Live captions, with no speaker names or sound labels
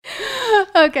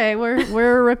Okay,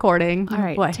 we're recording. All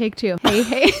right, What? take 2.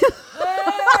 Hey.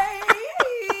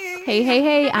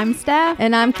 Hey, I'm Steph.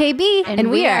 And I'm KB,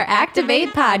 and we are Activate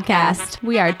Podcast.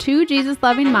 We are 2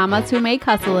 Jesus-loving mamas who may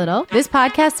cuss a little. This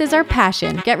podcast is our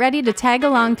passion. Get ready to tag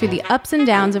along through the ups and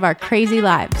downs of our crazy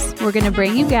lives. We're going to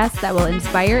bring you guests that will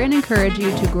inspire and encourage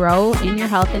you to grow in your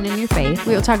health and in your faith.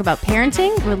 We will talk about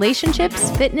parenting,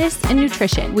 relationships, fitness, and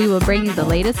nutrition. We will bring you the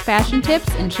latest fashion tips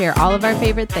and share all of our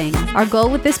favorite things. Our goal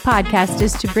with this podcast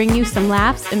is to bring you some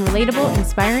laughs and relatable,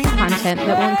 inspiring content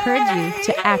that will encourage you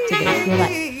to activate your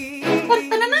life.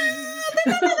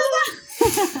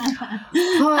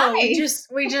 Oh,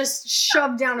 we just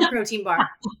shoved down a protein bar.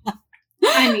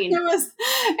 I mean, it was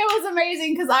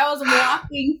amazing because I was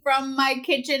walking from my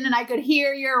kitchen and I could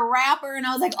hear your wrapper and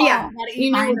I was like, oh, yeah, I gotta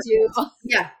eat mine too.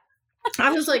 Yeah.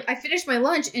 I was like, I finished my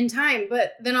lunch in time,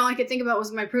 but then all I could think about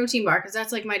was my protein bar because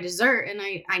that's like my dessert and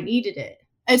I needed it.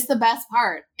 It's the best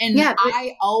part. And yeah,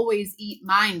 I always eat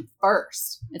mine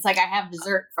first. It's like I have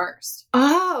dessert first.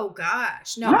 Oh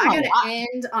gosh. No, I gotta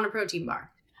end on a protein bar.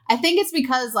 I think it's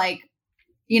because like,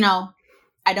 I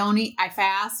don't eat, I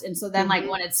fast. And so then like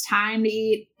when it's time to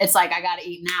eat, it's like, I got to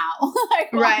eat now.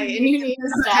 Like, right. And you need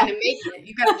to kind of make it.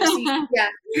 You got to just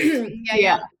eat.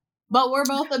 Yeah. But we're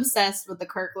both obsessed with the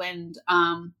Kirkland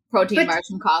protein bars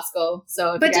from Costco.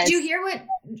 So, did you hear what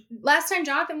last time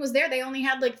Jonathan was there? They only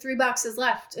had like 3 boxes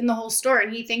left in the whole store,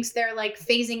 and he thinks they're like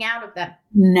phasing out of them.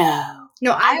 No,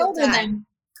 I order them.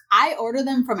 I order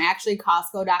them from actually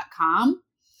Costco.com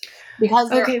because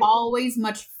they're always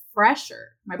much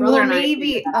fresher. My brother and I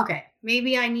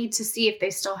maybe I need to see if they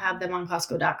still have them on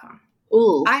Costco.com.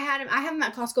 Ooh, I have them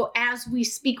at Costco as we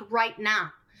speak right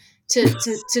now. To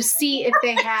see if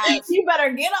they have. You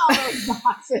better get all those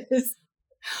boxes.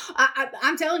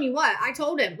 I'm telling you what, I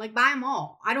told him, like, buy them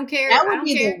all. I don't care. That would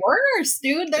be the worst,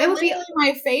 dude. They're literally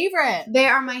my favorite. They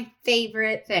are my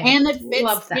favorite thing. And it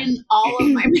fits in all of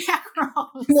my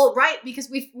macros. Well, right, because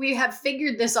we have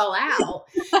figured this all out.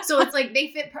 So it's like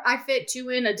I fit 2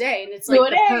 in a day, and it's like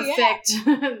the perfect.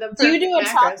 Yeah. Do you do a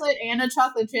macros. Chocolate and a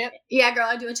chocolate chip? Yeah, girl,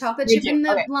 I do a chocolate chip in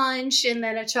the lunch, and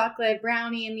then a chocolate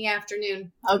brownie in the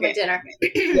afternoon for dinner.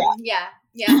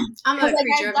 Yeah. I'm a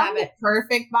creature of habit.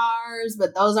 Perfect bars,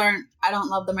 but those aren't. I don't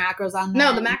love the macros on them.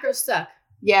 No, the macros suck.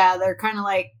 Yeah, they're kind of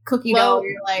like cookie dough.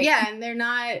 You're like, and they're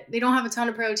not. They don't have a ton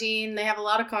of protein. They have a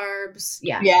lot of carbs.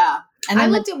 Yeah. And I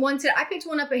looked at one today. I picked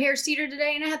one up at Harris Teeter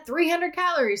today, and it had 300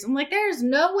 calories. I'm like, there's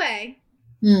no way.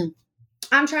 I'm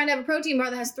trying to have a protein bar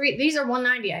that has 3. These are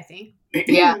 190, I think.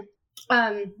 Yeah.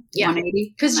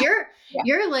 180. Because you're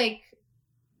like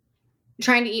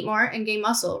trying to eat more and gain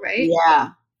muscle, right?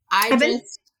 Yeah. I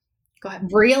just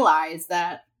realized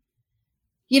that,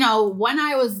 when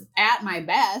I was at my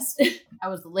best, I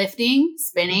was lifting,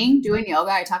 spinning, doing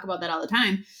yoga. I talk about that all the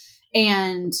time.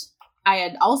 And I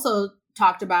had also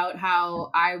talked about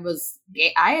how I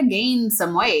had gained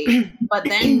some weight, but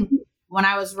then when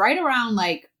I was right around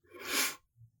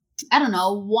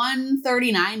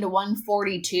 139 to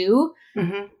 142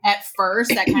 at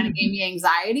first, that kind of gave me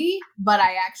anxiety, but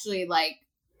I actually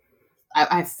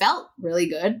I felt really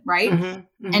good. Right.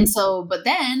 And so, but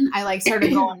then I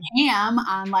started going ham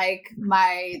on my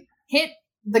hit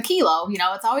the kilo,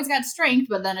 it's always got strength,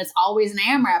 but then it's always an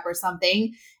AMRAP or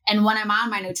something. And when I'm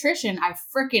on my nutrition, I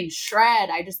freaking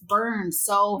shred. I just burn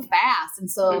so fast. And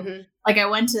so I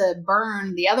went to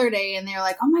burn the other day and they're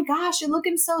like, oh my gosh, you're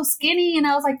looking so skinny. And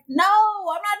I was like, no,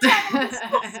 I'm not trying to be so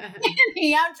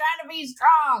skinny. I'm trying to be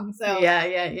strong. So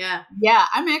yeah.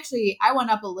 I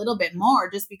went up a little bit more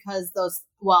just because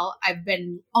I've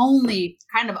been only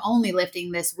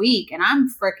lifting this week and I'm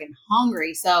freaking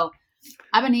hungry. So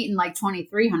I've been eating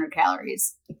 2,300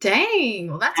 calories. Dang.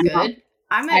 Well, that's good.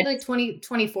 I'm at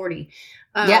 2040.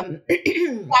 I'm at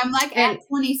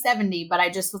 2070, but I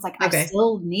just was I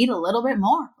still need a little bit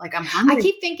more. I'm hungry. I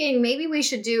keep thinking maybe we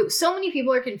should so many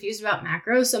people are confused about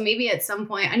macros. So maybe at some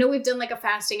point, I know we've done a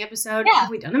fasting episode. Yeah. Have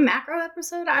we done a macro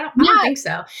episode? I don't think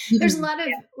so. There's a lot of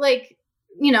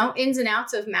ins and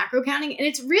outs of macro counting. And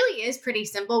it really is pretty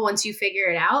simple once you figure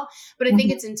it out. But I think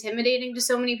it's intimidating to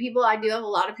so many people. I do have a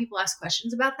lot of people ask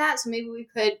questions about that. So maybe we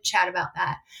could chat about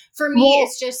that. For me,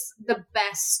 it's just the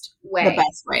best way. The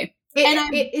best way.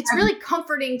 It's really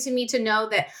comforting to me to know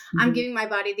that I'm giving my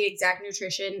body the exact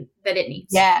nutrition that it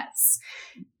needs. Yes.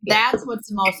 That's what's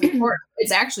the most important.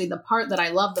 It's actually the part that I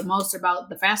love the most about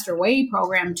the Faster Way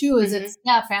program too, is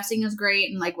fasting is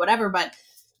great and whatever, but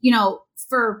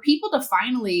for people to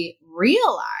finally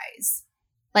realize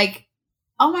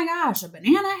oh my gosh, a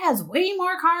banana has way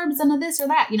more carbs than a this or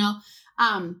that,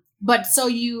 but so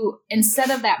you,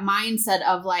 instead of that mindset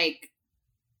of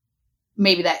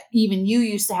maybe that even you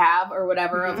used to have or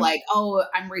whatever of like, oh,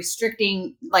 I'm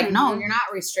restricting. Like, no, you're not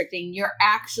restricting. You're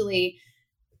actually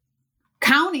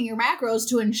counting your macros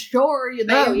to ensure you.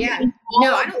 No,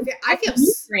 I don't. I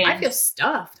feel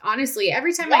stuffed. Honestly,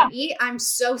 every time I eat, I'm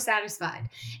so satisfied,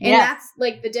 and that's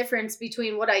like the difference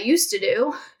between what I used to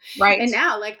do, right, and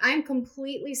now. Like I'm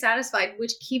completely satisfied,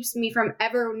 which keeps me from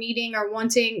ever needing or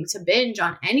wanting to binge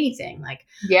on anything. Like,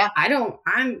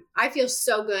 I feel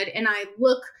so good, and I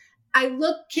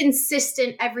look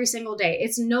consistent every single day.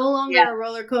 It's no longer a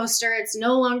roller coaster. It's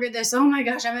no longer this, oh my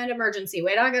gosh, I'm at emergency.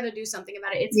 Wait, I got to do something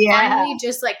about it. It's finally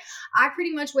just like, I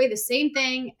pretty much weigh the same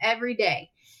thing every day.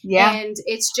 Yeah. And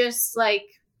it's just like,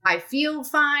 I feel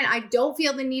fine. I don't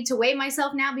feel the need to weigh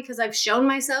myself now because I've shown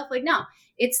myself like, no,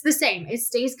 it's the same. It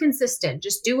stays consistent.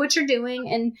 Just do what you're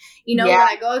doing. And, when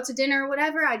I go out to dinner or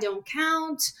whatever, I don't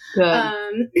count. Good.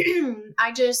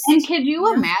 I just. And could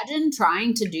you imagine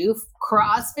trying to do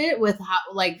CrossFit with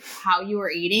how you were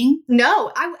eating?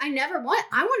 No, I never want.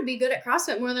 I want to be good at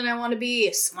CrossFit more than I want to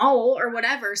be small or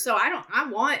whatever. So I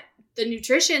want the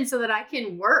nutrition so that I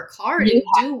can work hard and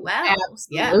do well.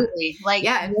 Absolutely.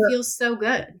 It feels so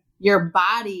good. Your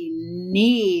body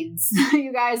needs,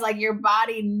 you guys, like your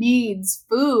body needs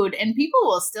food, and people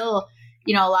will still,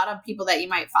 a lot of people that you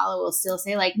might follow will still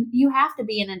say like, you have to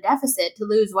be in a deficit to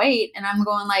lose weight. And I'm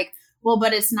going like, well,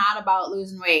 but it's not about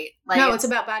losing weight. Like, no, it's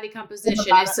about body composition.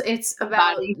 It's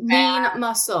about lean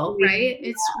muscle, right?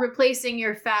 It's replacing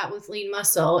your fat with lean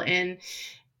muscle. And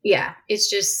it's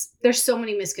just, there's so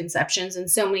many misconceptions and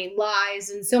so many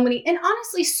lies and and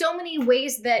honestly, so many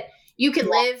ways that you can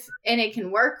live and it can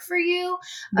work for you.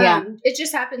 It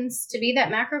just happens to be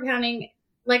that macro counting,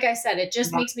 like I said, it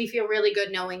just makes me feel really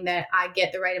good knowing that I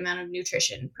get the right amount of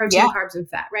nutrition, protein, carbs, and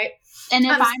fat, right? And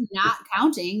if I'm not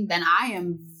counting, then I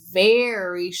am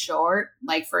very short,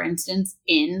 like for instance,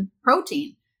 in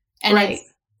protein. And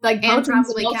it's like and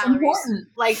probably calories. Important.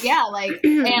 Like,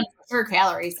 and for sure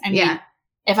calories. I mean,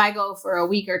 if I go for a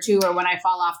week or two, or when I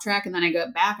fall off track and then I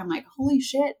go back, I'm like, holy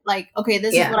shit. Like, okay,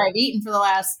 this is what I've eaten for the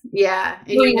last and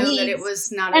you know weeks, that it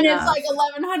was not and enough. It's like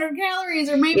 1,100 calories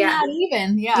or maybe not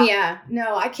even.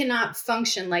 No, I cannot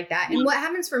function like that. And what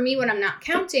happens for me when I'm not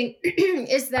counting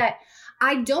is that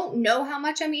I don't know how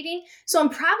much I'm eating. So I'm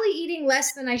probably eating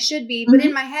less than I should be. But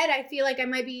in my head, I feel like I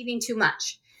might be eating too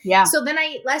much. Yeah. So then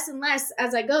I eat less and less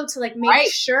as I go to like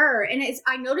make sure. And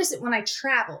I notice it when I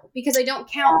travel because I don't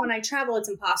count when I travel. It's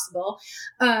impossible.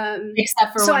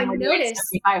 Except for when I notice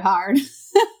 75 hard.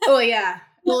 Oh yeah.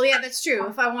 Well, yeah, that's true.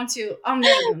 If I want to, I'm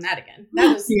never doing that again.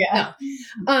 That was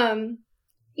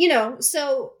no.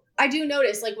 So I do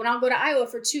notice like when I'll go to Iowa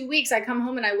for 2 weeks, I come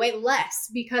home and I weigh less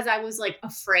because I was like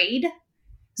afraid.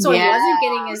 So I wasn't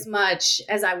getting as much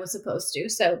as I was supposed to.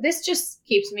 So this just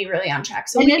keeps me really on track.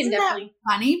 So and we can definitely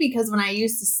funny because when I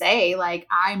used to say like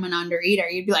I'm an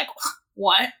undereater, you'd be like,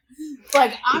 what?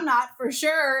 Like I'm not for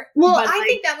sure. Well, I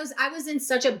think I was in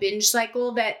such a binge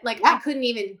cycle that like I couldn't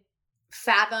even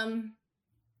fathom.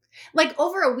 Like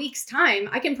over a week's time,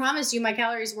 I can promise you my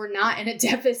calories were not in a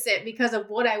deficit because of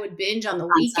what I would binge on the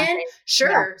weekend. Sunday.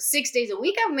 Sure, 6 days a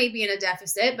week I may be in a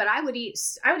deficit, but I would eat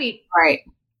right.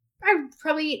 I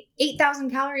probably eat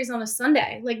 8,000 calories on a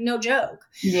Sunday, like no joke.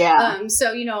 Yeah.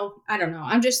 So, I don't know.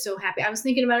 I'm just so happy. I was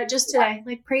thinking about it just today.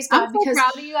 Like, praise God. I'm so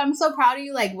proud of you. I'm so proud of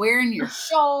you, like wearing your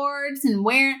shorts and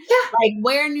wearing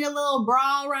your little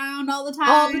bra around all the time.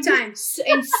 All the time.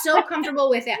 And so comfortable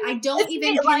with it. I don't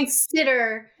even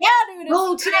consider,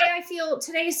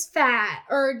 today's fat.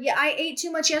 Or I ate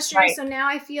too much yesterday. So now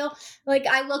I feel like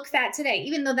I look fat today,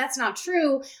 even though that's not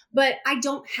true. But I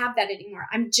don't have that anymore.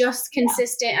 I'm just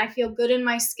consistent. I feel good in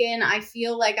my skin. I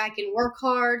feel like I can work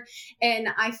hard and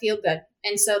I feel good.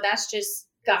 And so that's just,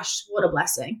 gosh, what a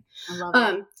blessing. I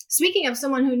love it. Speaking of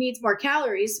someone who needs more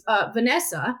calories,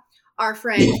 Vanessa, our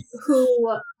friend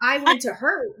who I went to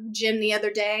her gym the other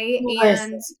day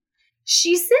and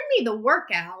she sent me the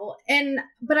workout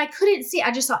but I couldn't see,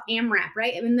 I just saw AMRAP,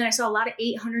 right? And then I saw a lot of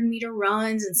 800 meter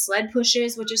runs and sled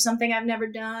pushes, which is something I've never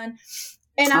done.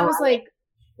 And I was like,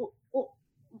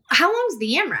 how long's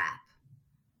the AMRAP?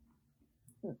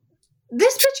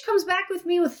 This bitch comes back with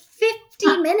me with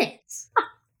 50 minutes.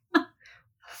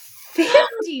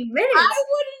 50 minutes. I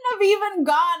wouldn't have even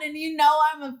gone, and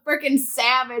I'm a freaking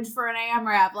savage for an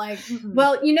AMRAP. Like,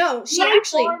 well, she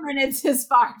actually 4 minutes is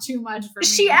far too much for me.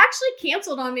 She actually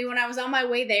canceled on me when I was on my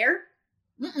way there.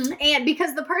 And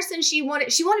because the person she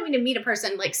wanted me to meet a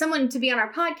person, like someone to be on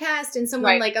our podcast and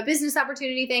someone like a business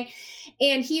opportunity thing.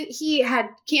 And he had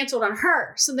canceled on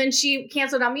her. So then she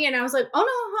canceled on me and I was like,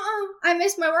 oh no, I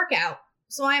missed my workout.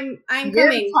 So I'm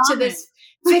coming to this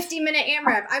 50-minute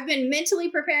AMRAP. I've been mentally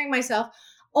preparing myself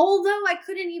although I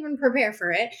couldn't even prepare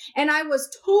for it. And I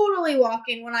was totally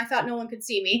walking when I thought no one could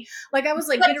see me. Like I was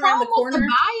like getting around the corner. The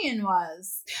buy-in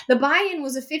was. The buy-in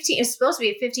was it's supposed to be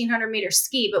a 1,500 meter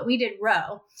ski, but we did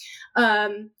row.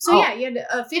 Yeah, you had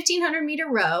a 1,500 meter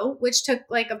row, which took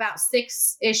like about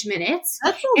 6-ish minutes.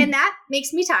 And that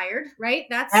makes me tired, right?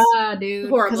 That's dude,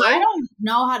 horrible. Because I don't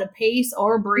know how to pace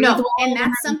or breathe. No, and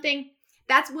that's something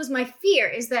that was my fear,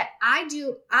 is that I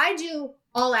do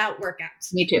all out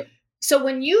workouts. Me too. So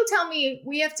when you tell me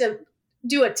we have to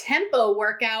do a tempo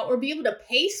workout or be able to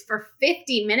pace for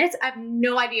 50 minutes, I have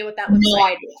no idea what that looks like. No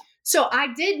idea. So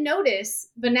I did notice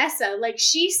Vanessa, like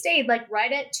she stayed like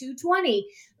right at 220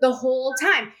 the whole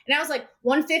time. And I was like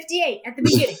 158 at the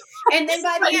beginning. And then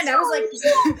by the end,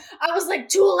 I was like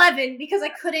 211 because I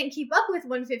couldn't keep up with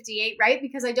 158, right?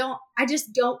 Because I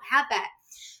just don't have that.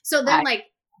 So then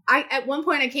at one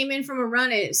point I came in from a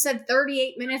run, it said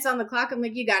 38 minutes on the clock. I'm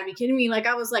like, you gotta be kidding me. Like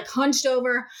I was like hunched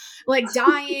over, like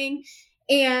dying.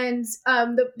 And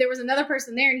there was another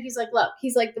person there, and he's like, look,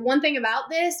 he's like, the one thing about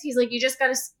this, he's like, you just got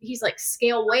to, he's like,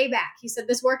 scale way back. He said,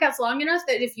 this workout's long enough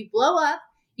that if you blow up,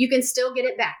 you can still get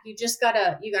it back. You just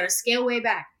gotta scale way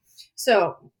back.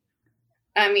 So,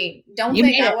 I mean, don't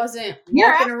think I wasn't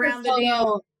walking around the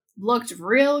deal. Looked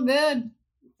real good.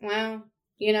 Well,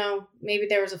 you know, maybe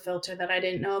there was a filter that I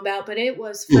didn't know about, but it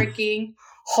was freaking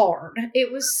hard.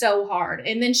 It was so hard.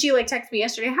 And then she like texted me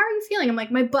yesterday, how are you feeling? I'm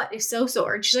like, my butt is so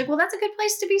sore. And she's like, well, that's a good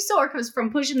place to be sore because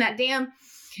from pushing that damn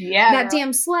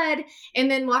sled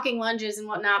and then walking lunges and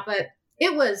whatnot. But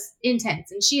it was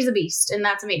intense, and she's a beast, and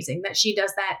that's amazing that she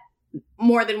does that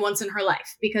more than once in her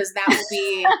life, because that will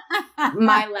be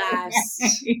my last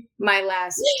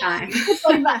time. It's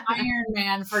like the Iron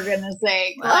Man, for goodness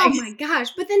sake. Oh my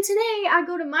gosh. But then today I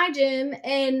go to my gym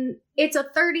and it's a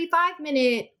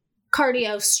 35-minute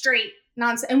cardio straight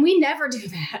nonsense, and we never do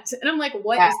that. And I'm like,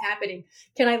 what is happening?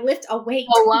 Can I lift a weight?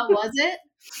 So what was it?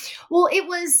 Well,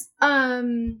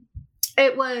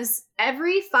 it was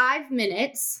every 5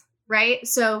 minutes, right?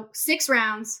 So 6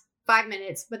 rounds, 5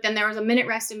 minutes, but then there was a minute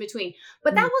rest in between.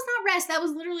 But that was not rest. That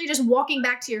was literally just walking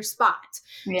back to your spot.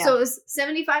 Yeah. So it was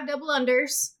 75 double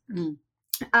unders,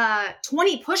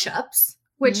 20 push-ups,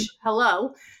 which,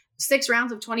 6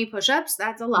 rounds of 20 push-ups.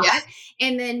 That's a lot. Yeah.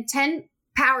 And then 10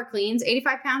 power cleans,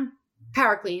 85-pound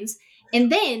power cleans.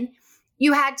 And then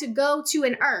you had to go to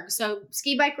an erg. So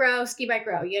ski, bike, row.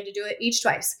 You had to do it each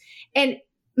twice. And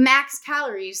max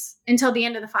calories until the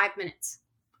end of the 5 minutes.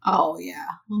 Oh, yeah.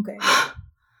 Okay.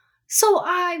 So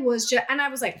I was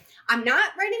like, I'm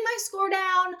not writing my score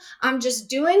down. I'm just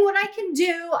doing what I can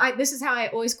do. This is how I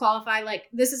always qualify. Like,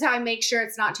 this is how I make sure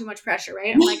it's not too much pressure,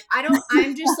 right? I'm like,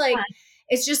 I'm just like,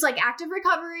 it's just like active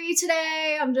recovery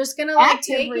today. I'm just going to like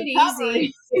take it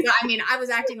easy. I mean, I was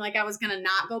acting like I was going to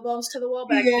not go balls to the wall,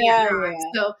 but I can't. Yeah.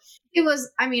 So it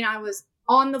was, I mean, I was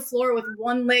on the floor with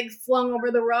one leg flung over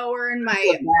the rower and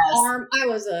my arm. I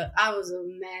was a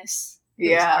mess.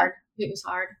 It was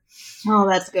hard. Oh,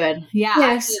 that's good. Yeah.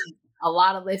 Yes. I did a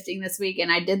lot of lifting this week,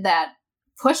 and I did that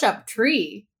push-up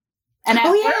tree. And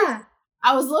first,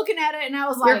 I was looking at it and I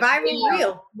was like, your viral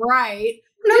reel. Right.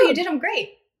 No, you did them great.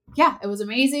 Yeah, it was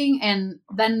amazing. And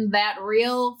then that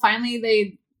reel,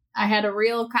 finally I had a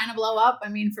reel kind of blow up. I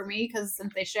mean, for me, because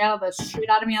since they shadow the shit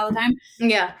out of me all the time.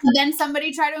 Yeah. But then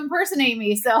somebody tried to impersonate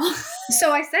me. So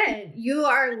I said, you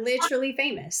are literally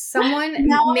famous. Someone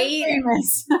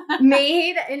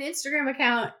made an Instagram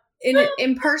account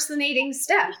impersonating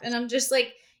Steph. And I'm just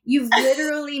like, you've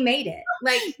literally made it.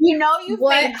 Like,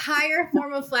 what higher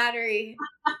form of flattery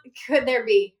could there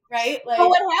be? Right? Like, but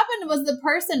what happened was the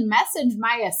person messaged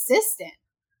my assistant.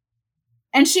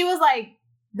 And she was like,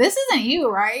 this isn't you,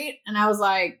 right? And I was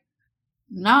like,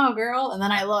 no, girl. And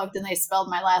then I looked and they spelled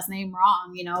my last name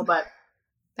wrong, but.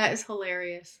 That is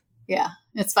hilarious. Yeah.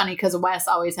 It's funny because Wes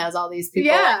always has all these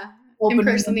people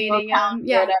impersonating him.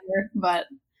 Yeah. Whatever. But.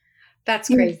 That's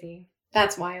crazy.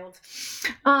 That's wild.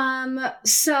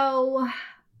 So,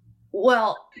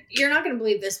 well, you're not going to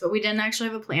believe this, but we didn't actually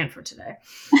have a plan for today.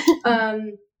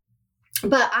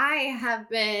 But I have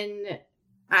been,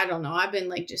 I don't know, I've been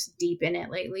like just deep in it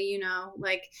lately,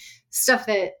 like stuff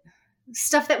that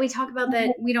we talk about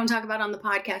that we don't talk about on the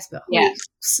podcast, but holy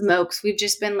smokes, we've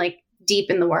just been like deep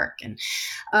in the work. And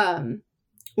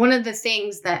one of the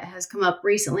things that has come up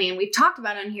recently, and we've talked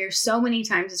about on here so many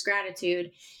times, is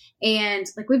gratitude. And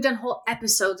like we've done whole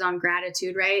episodes on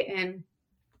gratitude, right?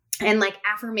 And like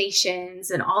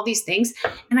affirmations and all these things.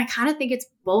 And I kind of think it's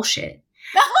bullshit.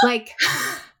 Like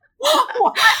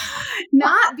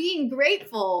not being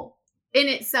grateful in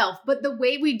itself, but the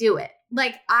way we do it.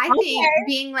 Like I think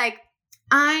being like,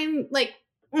 I'm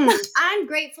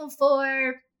grateful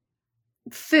for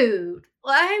food.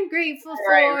 I'm grateful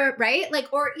for, right?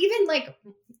 Like, or even like,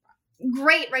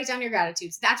 great, write down your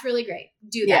gratitudes. That's really great.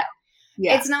 Do that.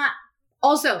 Yeah. It's not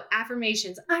also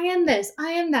affirmations. I am this, I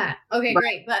am that. Okay,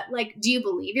 great. But like, do you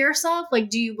believe yourself? Like,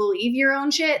 do you believe your own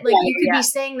shit? Like you could be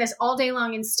saying this all day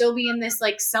long and still be in this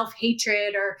like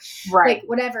self-hatred or like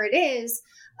whatever it is.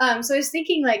 So I was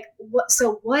thinking like,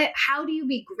 how do you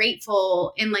be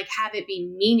grateful and like have it be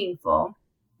meaningful?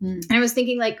 And I was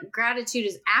thinking like gratitude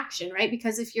is action, right?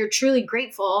 Because if you're truly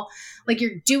grateful, like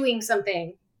you're doing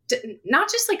something,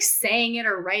 not just like saying it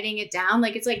or writing it down.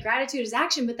 Like it's like gratitude is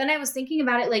action. But then I was thinking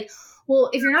about it like, well,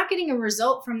 if you're not getting a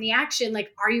result from the action, like,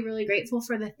 are you really grateful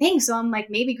for the thing? So I'm like,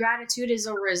 maybe gratitude is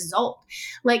a result.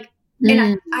 Like,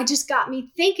 and I just got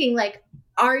me thinking like,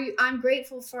 I'm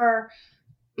grateful for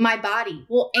my body.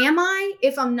 Well, am I,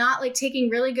 if I'm not like taking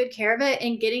really good care of it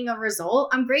and getting a result?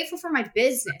 I'm grateful for my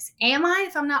business. Am I,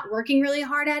 if I'm not working really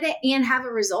hard at it and have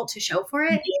a result to show for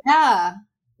it? Yeah.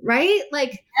 Right?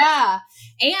 Like, yeah.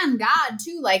 And God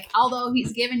too, like, although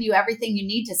he's given you everything you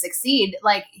need to succeed,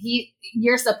 like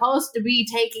you're supposed to be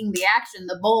taking the action,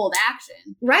 the bold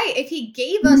action. Right. If he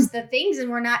gave us the things and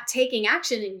we're not taking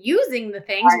action and using the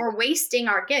things, we're wasting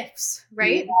our gifts.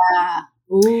 Right. Yeah.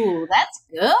 Ooh, that's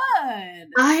good.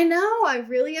 I know. I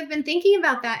really have been thinking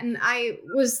about that. And I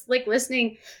was like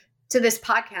listening to this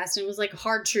podcast and it was like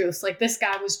hard truths. Like this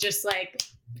guy was just like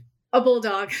a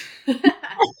bulldog.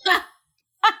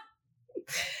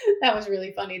 That was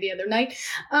really funny the other night.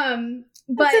 But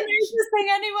that's the nicest thing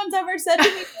anyone's ever said to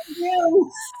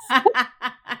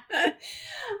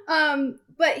me.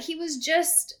 But he was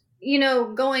just,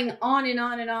 going on and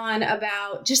on and on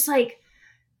about just like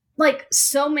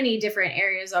so many different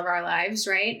areas of our lives.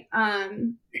 Right.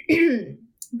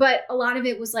 But a lot of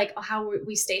it was like how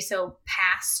we stay so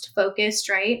past focused.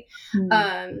 Right.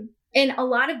 And a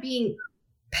lot of being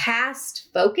past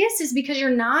focused is because you're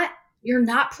not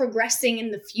progressing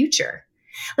in the future.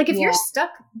 Like if you're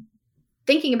stuck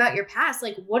thinking about your past,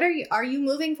 like what are you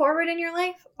moving forward in your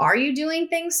life? Are you doing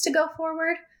things to go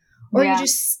forward? Or are you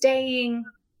just staying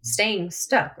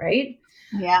stuck, right?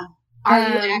 Yeah. Are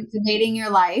you activating your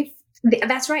life?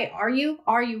 That's right. Are you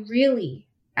really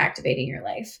activating your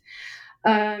life?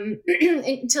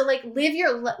 To like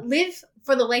live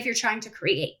for the life you're trying to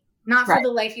create, not for the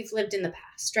life you've lived in the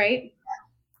past, right?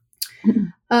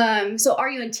 So are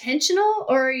you intentional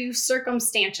or are you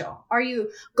circumstantial? Are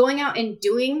you going out and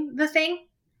doing the thing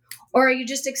or are you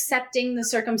just accepting the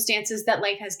circumstances that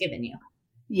life has given you?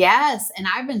 Yes. And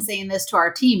I've been saying this to our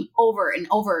team over and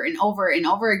over and over and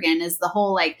over again is the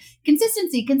whole like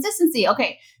consistency.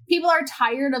 Okay. People are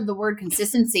tired of the word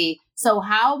consistency. So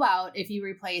how about if you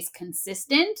replace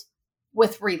consistent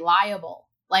with reliable?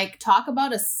 Like talk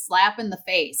about a slap in the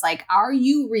face. Like, are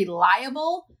you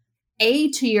reliable?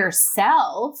 To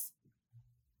yourself?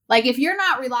 Like if you're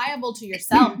not reliable to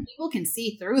yourself, people can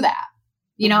see through that.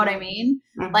 You know what I mean?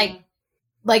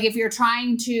 Like if you're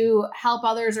trying to help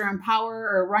others or empower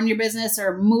or run your business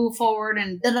or move forward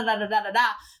and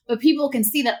but people can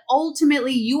see that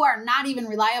ultimately you are not even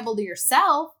reliable to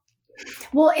yourself.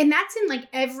 Well, and that's in like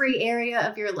every area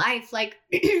of your life. Like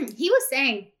he was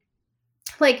saying,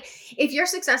 like if you're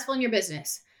successful in your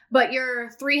business, but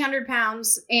you're 300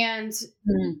 pounds and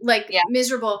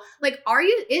miserable. Like,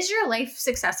 is your life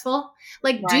successful?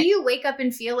 Like, do you wake up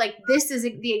and feel like this is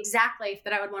the exact life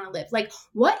that I would want to live? Like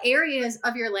what areas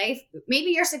of your life,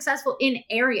 maybe you're successful in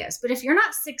areas, but if you're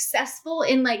not successful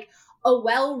in like a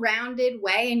well-rounded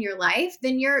way in your life,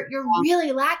 then you're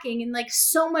really lacking. And like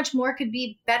so much more could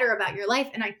be better about your life.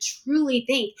 And I truly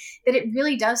think that it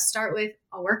really does start with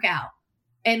a workout.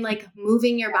 And like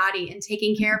moving your body and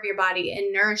taking care of your body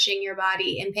and nourishing your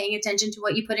body and paying attention to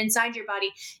what you put inside your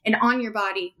body and on your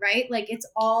body, right? Like it's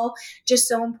all just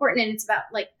so important. And it's about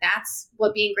like, that's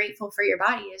what being grateful for your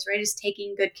body is, right? Is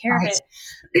taking good care of it.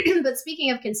 But speaking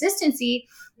of consistency,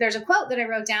 there's a quote that I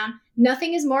wrote down.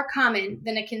 Nothing is more common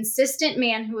than a consistent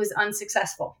man who is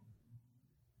unsuccessful.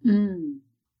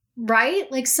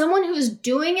 Right? Like someone who is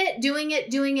doing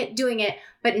it,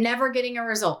 but never getting a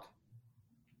result.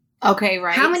 Okay,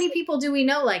 right. How many people do we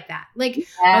know like that? Like,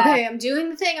 okay, I'm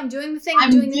doing the thing. I'm doing the thing. I'm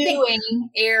doing the thing.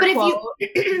 Air but quote.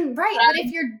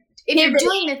 If you're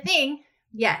doing the thing,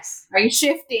 yes. Are you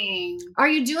shifting? Are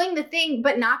you doing the thing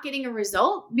but not getting a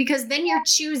result? Because then you're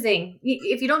choosing.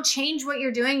 If you don't change what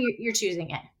you're doing, you're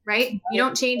choosing it, right? You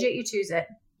don't change it, you choose it.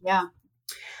 Yeah.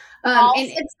 And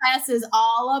success is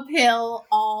all uphill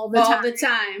all the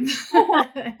time.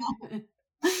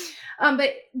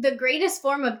 But the greatest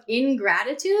form of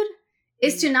ingratitude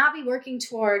is to not be working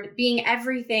toward being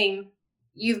everything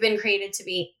you've been created to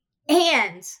be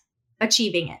and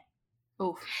achieving it.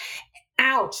 Oof.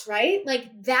 ouch, right? Like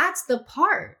that's the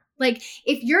part. Like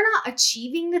if you're not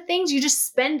achieving the things, you just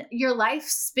spend your life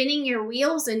spinning your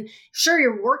wheels and sure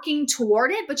you're working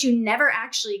toward it, but you never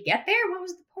actually get there. What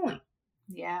was the point?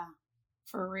 Yeah,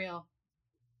 for real.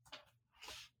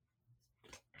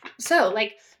 So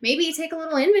like maybe you take a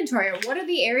little inventory. What are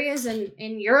the areas in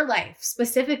your life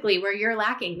specifically where you're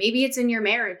lacking? Maybe it's in your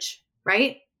marriage,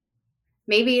 right?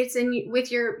 Maybe it's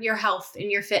with your health and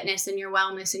your fitness and your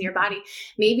wellness and your body.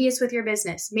 Maybe it's with your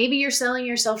business. Maybe you're selling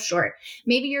yourself short.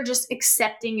 Maybe you're just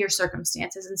accepting your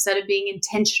circumstances instead of being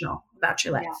intentional about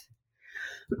your life.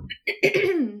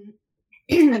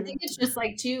 Yeah. I think it's just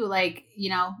like too, like, you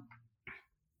know,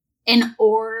 in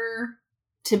order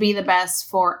to be the best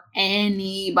for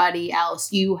anybody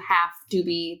else, you have to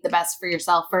be the best for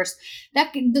yourself first.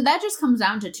 That just comes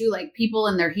down to too, like people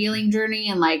in their healing journey.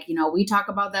 And like, you know, we talk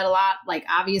about that a lot. Like,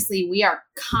 obviously we are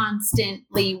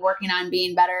constantly working on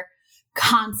being better,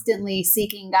 constantly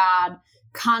seeking God,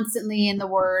 constantly in the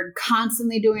word,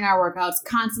 constantly doing our workouts,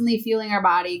 constantly fueling our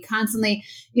body, constantly,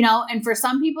 you know, and for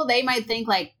some people, they might think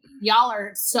like, y'all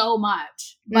are so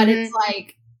much, but it's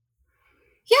like,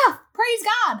 yeah, praise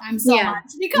God, I'm so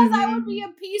much, because I would be a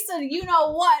piece of you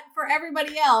know what for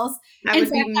everybody else. I would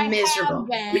be miserable.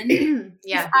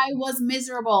 If I was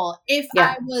miserable, if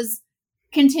I was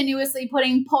continuously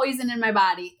putting poison in my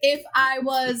body, if I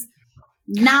was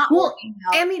not working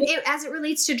out. I mean, as it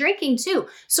relates to drinking too.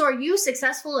 So are you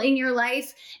successful in your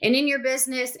life and in your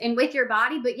business and with your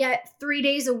body, but yet 3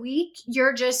 days a week,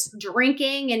 you're just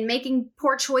drinking and making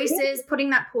poor choices, putting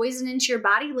that poison into your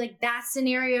body? Like that's an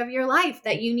area of your life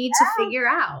that you need to figure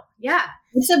out. Yeah.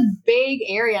 It's a big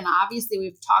area. And obviously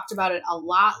we've talked about it a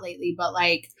lot lately, but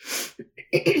like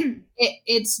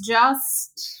it's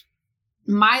just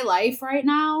my life right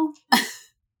now.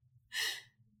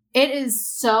 It is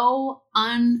so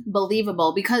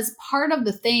unbelievable because part of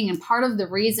the thing and part of the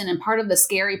reason and part of the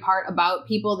scary part about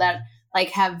people that like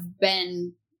have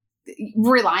been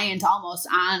reliant almost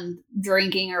on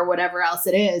drinking or whatever else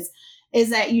it is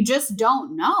that you just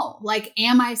don't know. Like,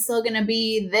 am I still going to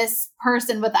be this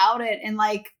person without it? And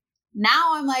like,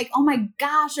 now I'm like, oh my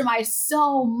gosh, am I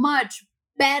so much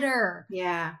better?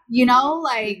 Yeah. You know,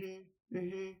 like,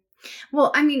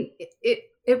 well, I mean,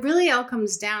 it really all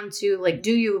comes down to like,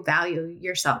 do you value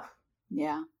yourself?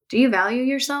 Yeah. Do you value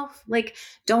yourself? Like,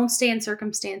 don't stay in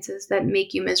circumstances that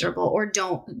make you miserable, or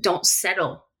don't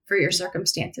settle for your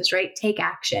circumstances, right? Take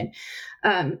action.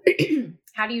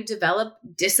 How do you develop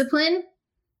discipline?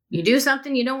 You do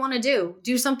something you don't want to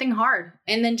do something hard,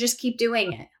 and then just keep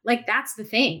doing it. Like, that's the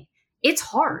thing. It's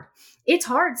hard. It's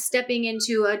hard stepping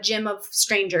into a gym of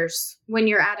strangers when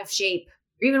you're out of shape.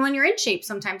 Even when you're in shape,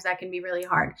 sometimes that can be really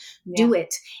hard. Yeah. Do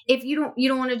it. If you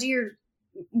don't want to do your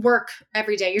work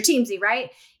every day, your Teamsy, right?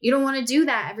 You don't want to do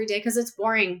that every day because it's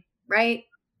boring, right?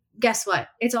 Guess what?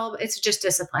 It's just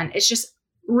discipline. It's just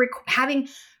requiring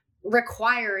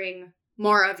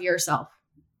more of yourself.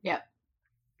 Yep.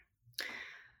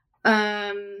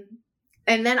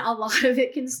 And then a lot of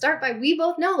it can start by, we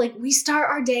both know, like we start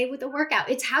our day with a workout.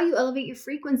 It's how you elevate your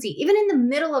frequency. Even in the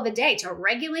middle of a day, to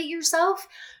regulate yourself,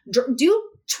 do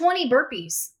 20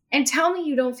 burpees and tell me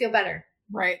you don't feel better.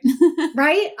 Right.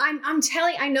 Right? I'm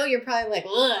telling, I know you're probably like,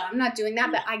 I'm not doing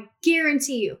that, but I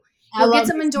guarantee you, you'll get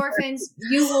some endorphins.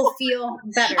 You will feel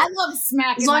better. I love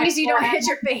smacking. As long as you don't hit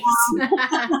your face. Do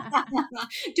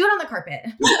it on the carpet.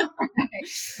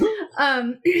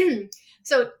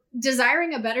 So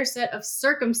desiring a better set of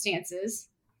circumstances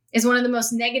is one of the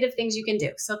most negative things you can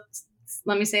do. So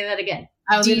let me say that again.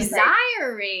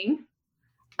 Desiring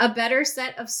a better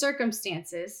set of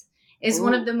circumstances is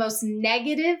one of the most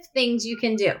negative things you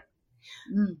can do.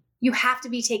 You have to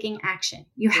be taking action.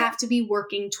 You have to be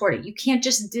working toward it. You can't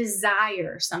just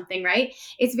desire something, right?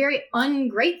 It's very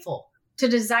ungrateful to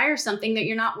desire something that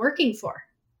you're not working for.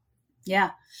 Yeah.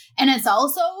 And it's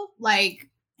also like,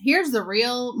 here's the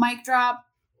real mic drop.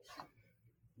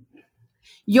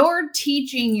 You're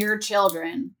teaching your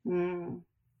children.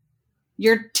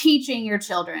 You're teaching your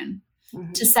children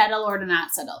to settle or to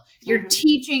not settle. You're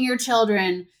teaching your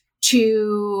children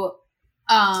to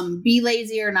be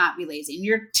lazy or not be lazy. And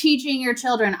you're teaching your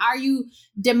children. Are you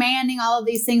demanding all of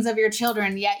these things of your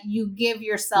children, yet you give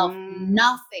yourself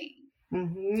nothing?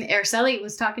 Araceli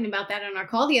was talking about that on our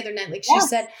call the other night. Like she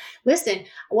said, listen,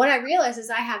 what I realize is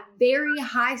I have very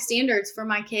high standards for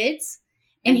my kids.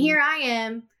 And here I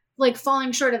am like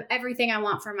falling short of everything I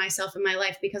want for myself in my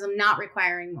life because I'm not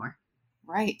requiring more.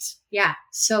 Right. Yeah.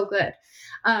 So good.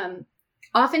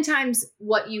 Oftentimes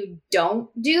what you don't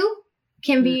do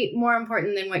can be more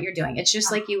important than what you're doing. It's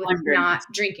just like you with not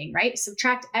drinking, right?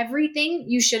 Subtract everything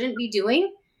you shouldn't be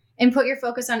doing and put your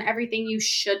focus on everything you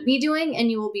should be doing,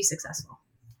 and you will be successful.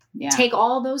 Yeah. Take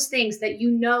all those things that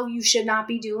you know you should not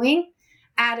be doing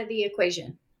out of the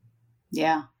equation.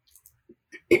 Yeah.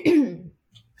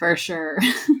 For sure.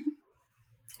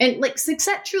 And like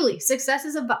success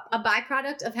is a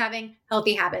byproduct of having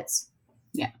healthy habits.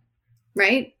 Yeah.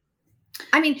 Right?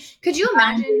 I mean, could you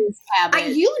imagine,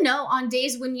 on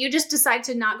days when you just decide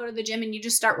to not go to the gym and you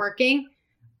just start working,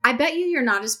 I bet you're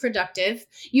not as productive.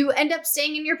 You end up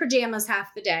staying in your pajamas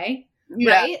half the day,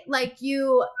 right? Like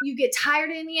you get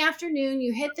tired in the afternoon,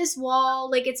 you hit this wall.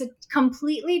 Like it's a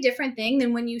completely different thing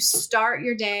than when you start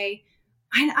your day.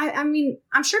 I mean,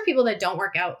 I'm sure people that don't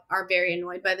work out are very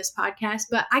annoyed by this podcast,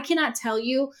 but I cannot tell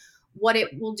you what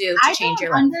it will do to change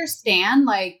your life. I don't understand,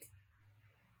 like,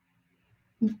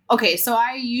 okay, so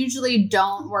I usually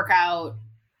don't work out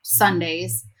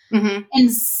Sundays. Mm-hmm. And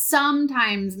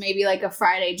sometimes maybe like a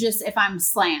Friday, just if I'm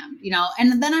slammed,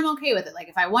 and then I'm okay with it. Like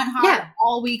if I went hard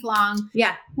all week long,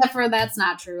 except for that's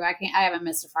not true. I haven't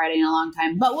missed a Friday in a long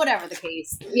time, but whatever the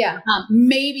case. Yeah.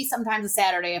 Maybe sometimes a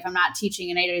Saturday if I'm not teaching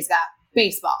and AJ's got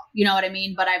baseball, you know what I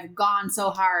mean? But I've gone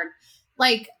so hard.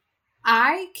 Like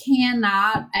I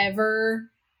cannot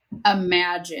ever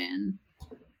imagine,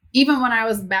 even when I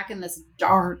was back in this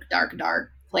dark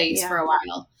place for a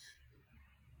while,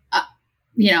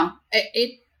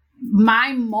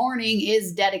 my morning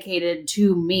is dedicated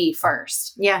to me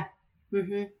first. Yeah.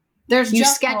 Mm-hmm. There's you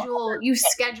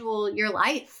schedule your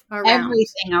life around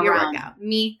everything around your workout.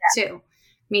 Me too.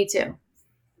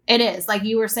 It is like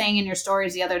you were saying in your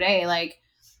stories the other day, like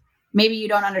maybe you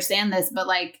don't understand this, but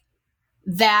like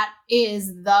that is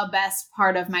the best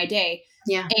part of my day.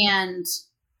 Yeah. And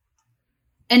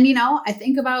I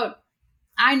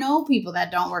know people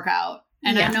that don't work out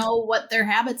and I know what their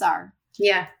habits are.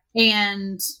 Yeah.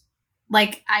 And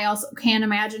like, I also can't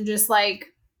imagine just like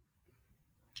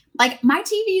my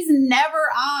TV's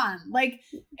never on. Like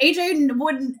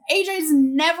AJ's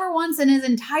never once in his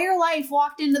entire life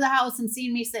walked into the house and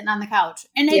seen me sitting on the couch.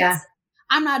 And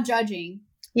I'm not judging.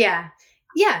 Yeah.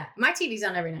 Yeah. My TV's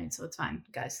on every night, so it's fine,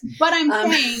 guys. But I'm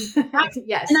saying,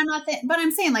 yes. And but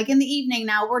I'm saying like in the evening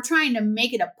now, we're trying to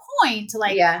make it a point to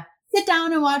like, sit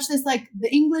down and watch this, like the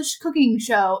English cooking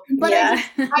show. But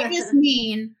I just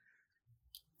mean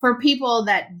for people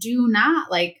that do not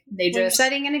like, they're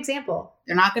setting an example.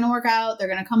 They're not going to work out. They're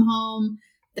going to come home.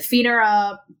 The feet are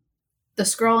up, the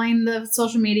scrolling, the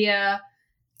social media,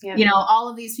 all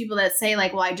of these people that say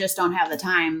like, well, I just don't have the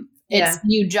time.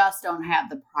 You just don't have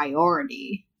the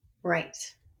priority. Right.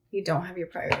 You don't have your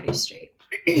priorities straight.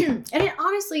 And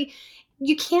honestly,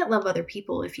 you can't love other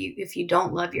people if you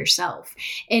don't love yourself.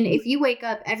 And if you wake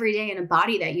up every day in a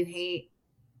body that you hate,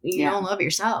 you don't love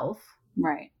yourself.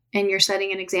 Right. And you're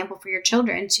setting an example for your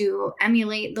children to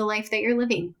emulate the life that you're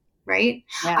living. Right.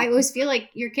 Yeah. I always feel like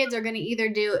your kids are going to either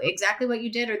do exactly what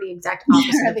you did or the exact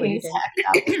opposite of what you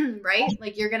did. Right.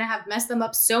 Like you're going to have messed them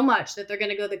up so much that they're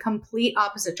going to go the complete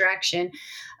opposite direction.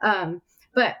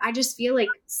 But I just feel like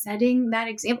setting that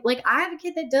example, like I have a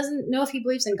kid that doesn't know if he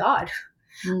believes in God.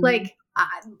 Mm-hmm. Like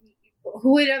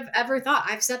who would have ever thought?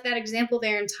 I've set that example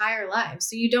their entire lives.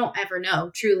 So you don't ever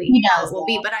know truly how it will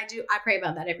be. But I pray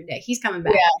about that every day. He's coming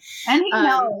back. Yeah. And he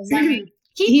knows. I mean,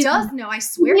 he does know. I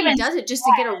swear he does it just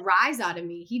to get a rise out of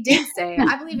me. He did say,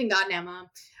 I believe in God now, Mom.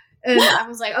 And I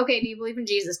was like, okay, do you believe in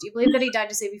Jesus? Do you believe that he died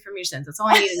to save you from your sins? That's all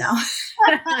I need to know.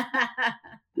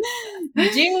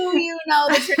 Do you know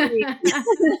the Trinity?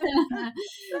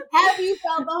 Have you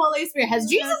felt the Holy Spirit? Has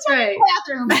Jesus been in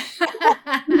your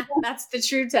bathroom? That's the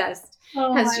true test.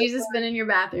 Has Jesus been in your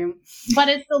bathroom? But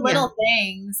it's the little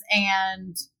things.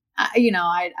 And,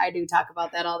 I do talk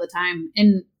about that all the time.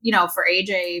 And, for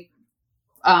AJ,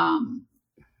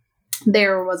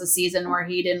 there was a season where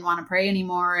he didn't want to pray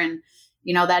anymore. And,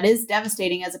 that is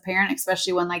devastating as a parent,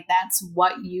 especially when like that's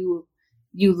what you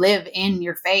live in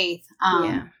your faith.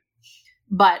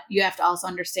 But you have to also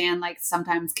understand like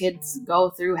sometimes kids go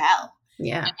through hell.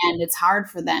 Yeah. And it's hard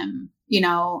for them,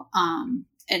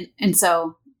 and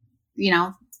so,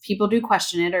 people do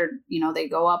question it or, they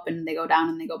go up and they go down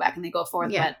and they go back and they go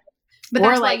forth. Yeah. But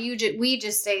that's like, why we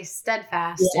just stay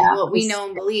steadfast in what we know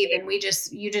and believe. And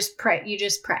you just pray.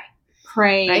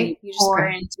 Pray. Right? You just pour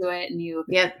into it and you.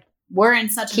 Yep. We're in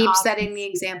such keep setting the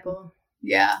example.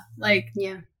 Yeah. Like,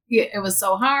 it was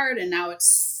so hard and now it's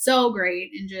so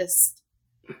great. And just,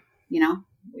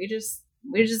 we just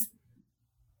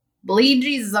bleed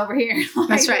Jesus over here.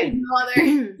 That's right. No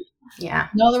other,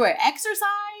 no other way. Exercise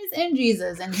in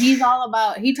Jesus. And he's all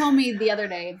about, he told me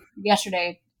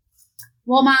yesterday,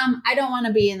 well, Mom, I don't want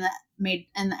to be in the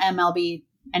MLB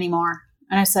anymore.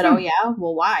 And I said, oh yeah,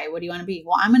 well, why? What do you want to be?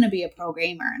 Well, I'm going to be a pro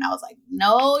gamer. And I was like,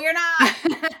 no, you're not.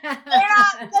 You're not.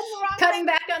 That's the wrong Cutting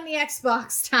back on the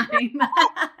Xbox time.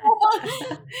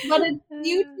 But it's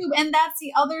YouTube. And that's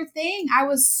the other thing. I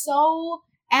was so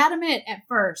adamant at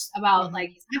first about like,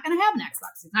 he's not going to have an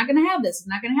Xbox. He's not going to have this. He's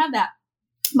not going to have that.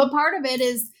 But part of it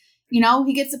is, you know,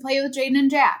 he gets to play with Jaden and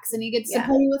Jax, and he gets to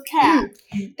play with Kat.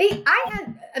 I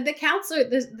had the counselor,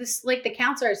 the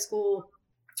counselor at school,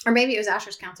 or maybe it was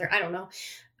Asher's counselor. I don't know.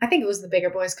 I think it was the bigger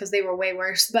boys because they were way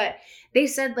worse. But they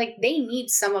said like they need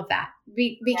some of that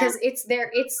because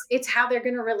it's how they're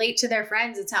going to relate to their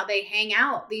friends. It's how they hang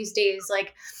out these days.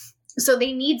 Like, so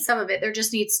they need some of it. There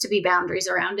just needs to be boundaries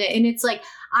around it. And it's like,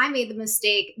 I made the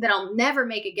mistake that I'll never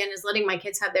make again is letting my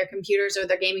kids have their computers or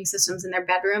their gaming systems in their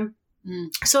bedroom.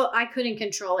 So I couldn't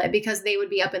control it because they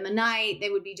would be up in the night. They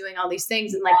would be doing all these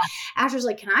things. And like, Asher's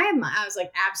like, can I have I was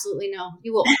like, absolutely no.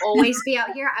 You will always be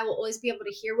out here. I will always be able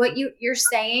to hear what you're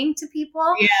saying to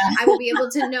people. Yeah. I will be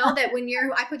able to know that when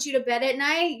I put you to bed at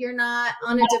night, you're not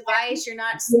on a device. You're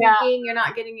not sleeping. You're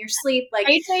not getting your sleep. Like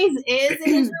AJ is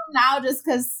in his room now just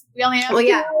because we only have 2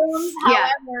 rooms.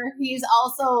 However, he's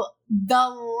also the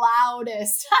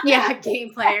loudest.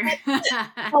 Game player.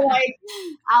 So like,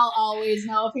 I'll always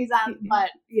know if he's on, but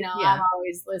you know, I'm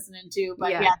always listening too.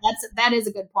 But that is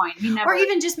a good point. Or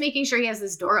even just making sure he has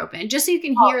this door open, just so you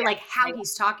can hear like how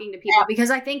he's talking to people,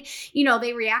 because I think, you know,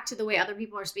 they react to the way other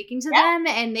people are speaking to them,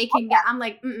 and they can get. I'm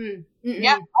like,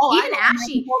 Yeah. Oh, even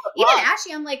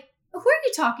Ashy, I'm like, who are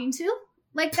you talking to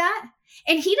like that?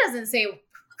 And he doesn't say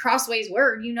crossways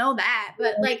word, you know that,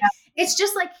 but like it's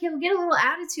just like he'll get a little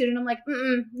attitude, and I'm like,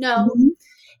 no.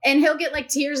 And he'll get like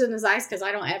tears in his eyes because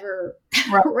I don't ever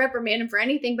reprimand him for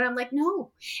anything, but I'm like,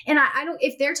 no. And I don't,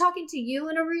 if they're talking to you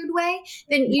in a rude way,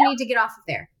 then you need to get off of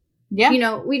there. Yeah. You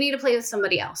know, we need to play with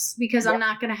somebody else, because I'm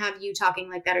not going to have you talking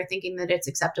like that or thinking that it's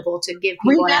acceptable to give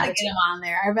people. We got to get him on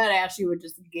there. I bet Ashley would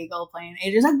just giggle playing.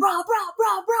 AJ's like, bro.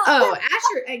 Oh,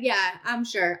 Asher. Yeah, I'm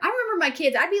sure. I remember my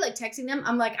kids, I'd be like texting them.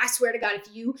 I'm like, I swear to God,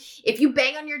 if you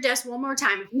bang on your desk one more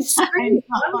time, if you scream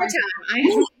one more time, I'm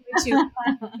going to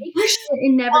make your shit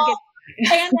and never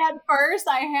get. And at first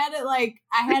I had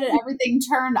it everything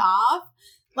turned off.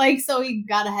 Like, so he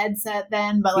got a headset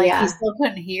then, but like he still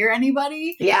couldn't hear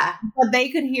anybody. Yeah. But they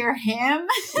could hear him.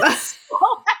 So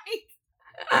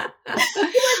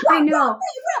I know.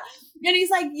 And he's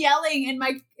like yelling,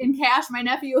 and Cash, my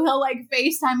nephew, he'll like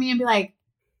FaceTime me and be like,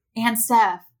 Aunt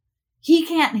Steph, he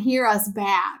can't hear us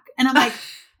back. And I'm like,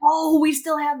 oh, we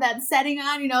still have that setting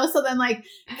on, you know? So then like,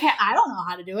 I don't know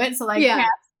how to do it. So like, Cash,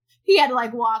 he had to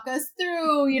like walk us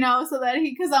through, you know, so that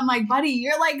because I'm like, buddy,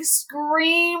 you're like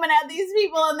screaming at these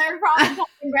people and they're probably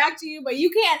coming back to you, but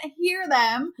you can't hear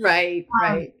them. Right.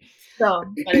 So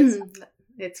but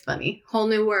it's funny. Whole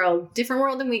new world, different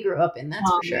world than we grew up in. That's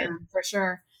for sure. Man, for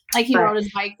sure. Like he rode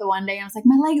his bike the one day and I was like,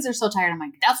 my legs are so tired. I'm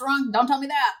like, that's wrong. Don't tell me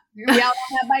that. You're going to be out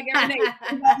on that bike every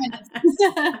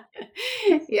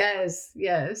day.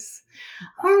 Yes.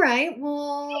 All right.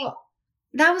 Well,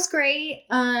 that was great.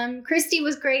 Christy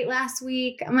was great last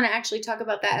week. I'm going to actually talk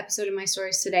about that episode in my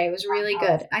stories today. It was really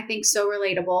good. I think so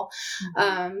relatable.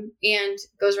 And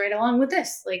goes right along with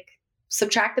this, like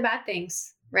subtract the bad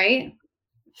things, right?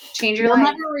 Change your life. You'll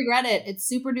never regret it. It's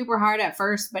super duper hard at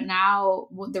first, but now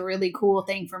the really cool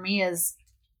thing for me is,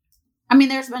 I mean,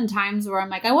 there's been times where I'm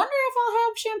like, I wonder if I'll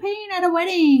have champagne at a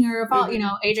wedding, or if I'll, you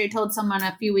know, AJ told someone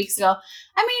a few weeks ago,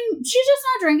 I mean, she's just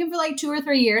not drinking for like 2 or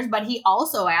 3 years, but he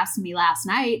also asked me last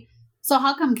night, so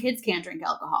how come kids can't drink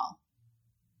alcohol?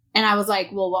 And I was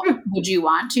like, well, what would you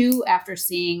want to, after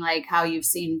seeing like how you've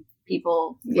seen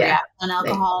people react on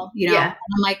alcohol, you know? And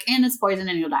I'm like, and it's poison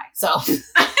and you'll die. So,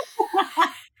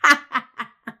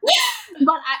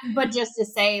 but just to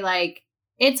say, like,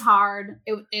 it's hard.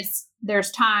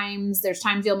 There's times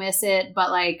you'll miss it,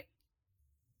 but like,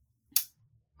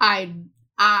 I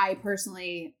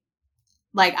personally,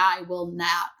 like, I'll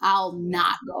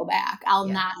not go back. I'll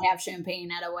not have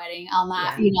champagne at a wedding. I'll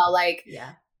not, you know, like,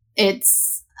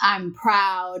 I'm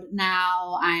proud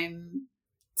now. I'm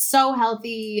so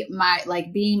healthy.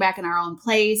 Like being back in our own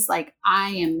place, like I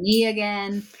am me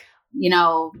again, you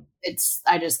know,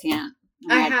 I just can't.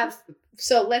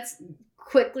 So let's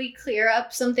quickly clear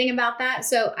up something about that.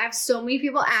 So I have so many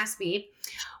people ask me,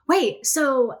 wait,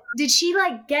 so did she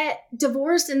like get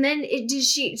divorced and then did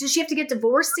she have to get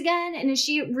divorced again? And did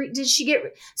she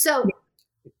get, so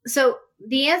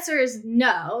the answer is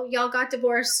no. Y'all got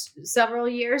divorced several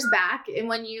years back. And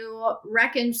when you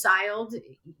reconciled,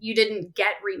 you didn't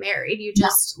get remarried. You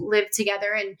just lived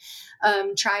together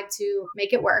and tried to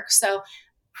make it work. So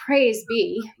praise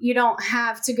be, you don't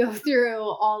have to go through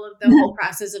all of the whole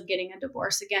process of getting a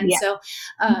divorce again. So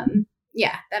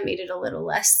that made it a little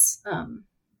less,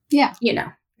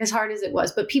 as hard as it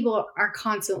was. But people are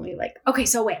constantly like, okay,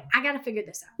 so wait, I got to figure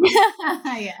this out.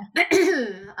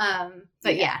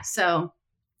 So,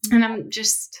 and I'm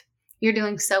just, you're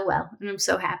doing so well. And I'm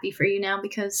so happy for you now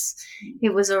because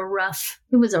it was a rough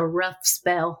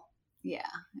spell. Yeah,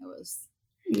 it was.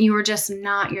 You were just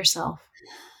not yourself.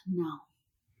 No,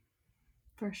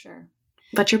 for sure.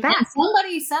 But you're back. And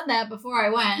somebody said that before I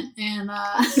went, and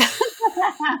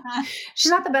she's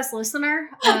not the best listener.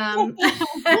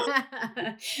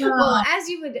 Well,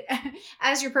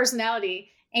 as your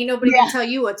personality, ain't nobody gonna tell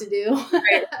you what to do.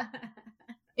 Right.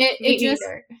 It just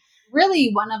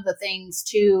really, one of the things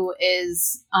too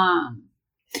is, I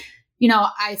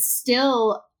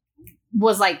still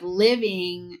was like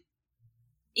living.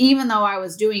 Even though I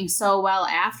was doing so well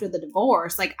after the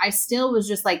divorce, like I still was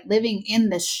just like living in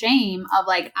the shame of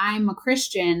like, I'm a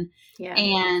Christian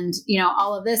and,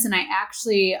 all of this. And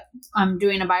I'm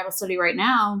doing a Bible study right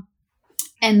now.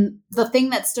 And the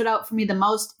thing that stood out for me the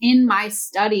most in my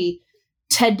study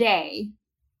today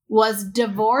was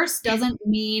divorce doesn't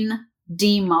mean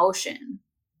demotion.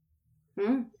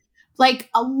 Like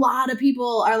a lot of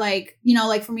people are like,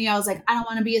 like for me, I was like, I don't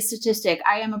want to be a statistic.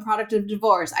 I am a product of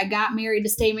divorce. I got married to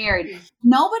stay married.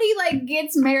 Nobody like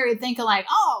gets married thinking like,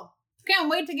 oh, can't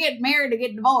wait to get married to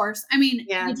get divorced. I mean,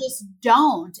 you just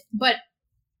don't. But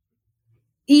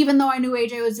even though I knew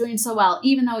AJ was doing so well,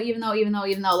 even though,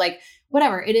 like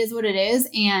whatever, it is what it is.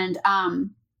 And,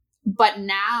 but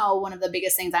now one of the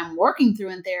biggest things I'm working through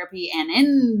in therapy and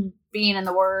in being in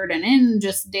the Word and in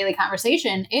just daily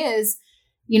conversation is,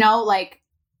 like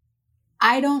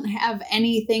I don't have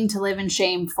anything to live in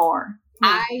shame for.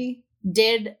 I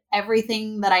did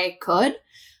everything that I could.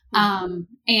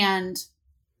 And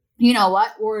you know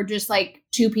what? We're just like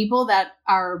two people that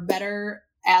are better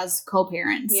as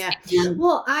co-parents. Yeah.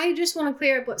 Well, I just want to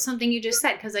clear up something you just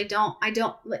said, because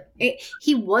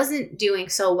he wasn't doing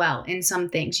so well in some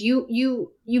things. You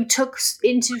took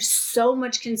into so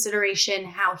much consideration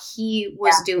how he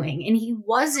was doing, and he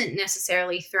wasn't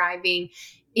necessarily thriving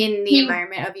in the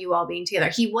environment of you all being together.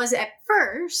 He was at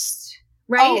first,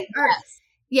 right?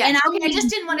 Yeah. And I just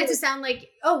didn't want it to sound like,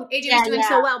 AJ was doing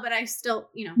so well, but I still,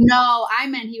 No, I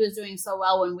meant he was doing so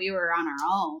well when we were on our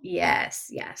own.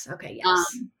 Yes. Okay.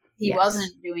 Yes. He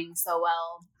wasn't doing so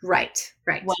well. Right.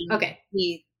 When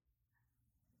he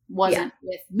wasn't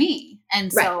with me.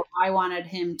 And so I wanted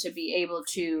him to be able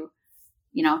to,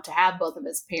 to have both of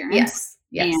his parents.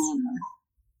 Yes.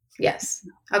 Yes.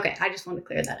 Okay. I just want to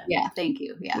clear that up. Yeah. Thank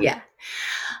you. Yeah.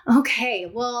 Okay.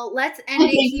 Well, let's end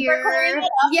it here.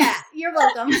 Yeah. You're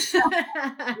welcome.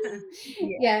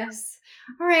 Yes.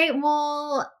 All right.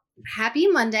 Well, happy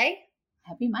Monday.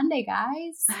 Happy Monday,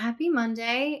 guys. Happy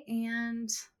Monday. And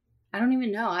I don't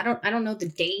even know. I don't know the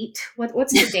date.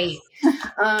 What's the date?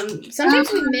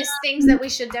 Sometimes we miss things that we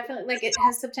should definitely, like,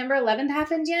 has September 11th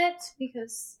happened yet?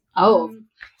 Because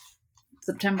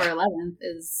September 11th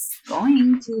is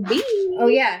going to be. Oh,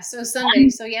 yeah. So Sunday.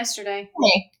 So yesterday.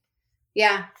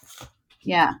 Yeah.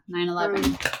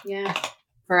 9/11. Yeah.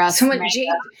 For us. So when Jade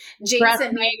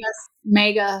sent me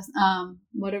mega,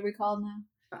 what are we called now?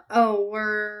 Oh,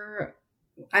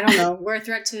 I don't know. We're a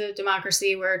threat to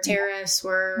democracy. We're terrorists.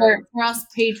 For us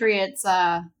patriots.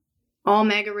 All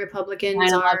MAGA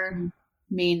Republicans are.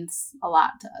 Means a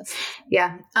lot to us.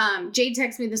 Yeah. Jade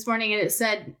texted me this morning and it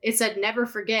said never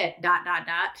forget ...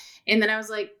 And then I was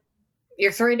like,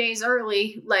 you're 3 days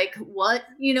early. Like what?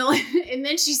 And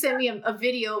then she sent me a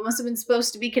video. It must have been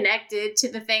supposed to be connected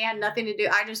to the thing. Had nothing to do.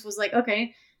 I just was like,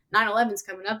 okay, 9/11's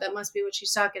coming up. That must be what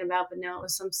she's talking about. But no, it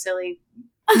was some silly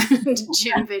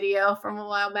gym video from a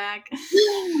while back.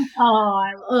 Oh,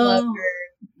 I love her.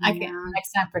 I can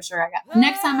next time for sure.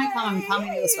 Next time I come, I'm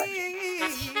coming to the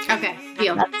sweatshirt. Okay,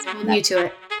 deal. Hold you to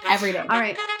it every day. All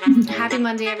right. Happy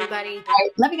Monday, everybody. All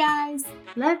right. Love you guys.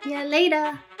 Love you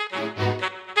later.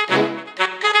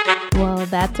 Well,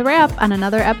 that's a wrap on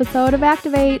another episode of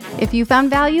Activate. If you found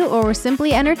value or were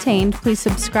simply entertained, please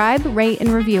subscribe, rate, and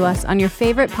review us on your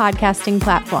favorite podcasting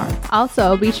platform.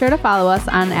 Also, be sure to follow us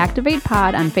on Activate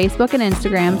Pod on Facebook and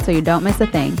Instagram so you don't miss a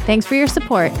thing. Thanks for your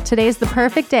support. Today is the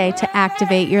perfect day to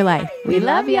activate your life. We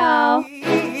love y'all.